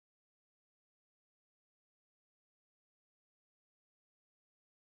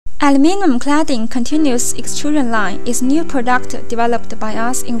Aluminium cladding continuous extrusion line is a new product developed by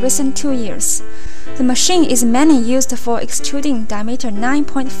us in recent 2 years. The machine is mainly used for extruding diameter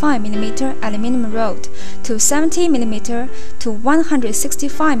 9.5 mm aluminum rod to 70 mm to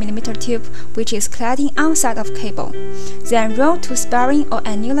 165 mm tube, which is cladding outside of cable, then rolled to sparring or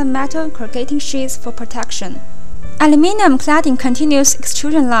annular metal corrugating sheaths for protection. Aluminium cladding continuous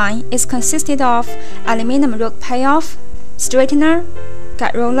extrusion line is consisted of aluminum rod payoff, straightener,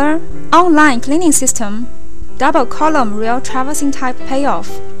 guide roller, online cleaning system, double column rail traversing type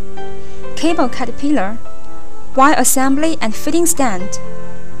payoff, cable caterpillar, wire assembly and fitting stand,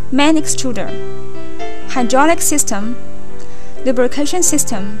 main extruder, hydraulic system, lubrication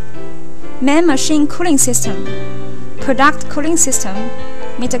system, main machine cooling system, product cooling system,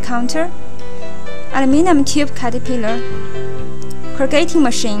 meter counter, aluminum tube caterpillar, corrugating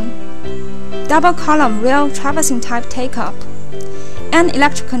machine, double column rail traversing type take-up, and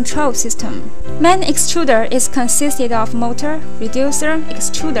electric control system. Main extruder is consisted of motor, reducer,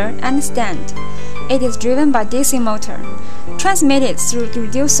 extruder, and stand. It is driven by DC motor, transmitted through the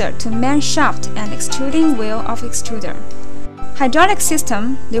reducer to main shaft and extruding wheel of extruder. Hydraulic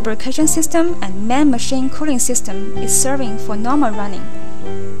system, lubrication system, and main machine cooling system is serving for normal running.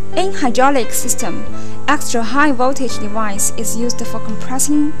 In hydraulic system, extra high voltage device is used for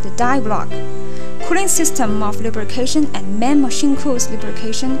compressing the die block. Cooling system of lubrication and main machine cools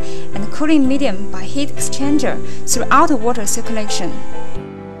lubrication and cooling medium by heat exchanger throughout water circulation.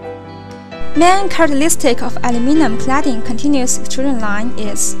 Main characteristic of aluminum cladding continuous extrusion line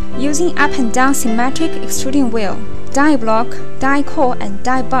is using up and down symmetric extruding wheel. Die block, die core, and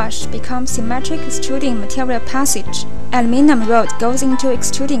die bush become symmetric extruding material passage. Aluminum rod goes into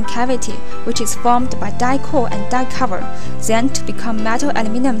extruding cavity, which is formed by die core and die cover, then to become metal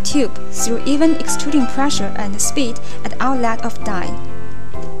aluminum tube through even extruding pressure and speed at outlet of die.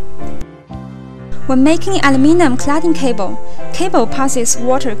 When making aluminum cladding cable, cable passes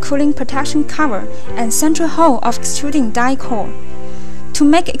water cooling protection cover and central hole of extruding die core to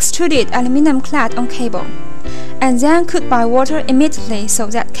make extruded aluminum clad on cable, and then cooled by water immediately so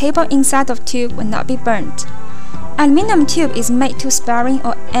that cable inside of tube will not be burnt. Aluminum tube is made to sparring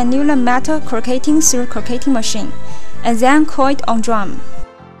or annular metal corrugating through corrugating machine, and then coiled on drum.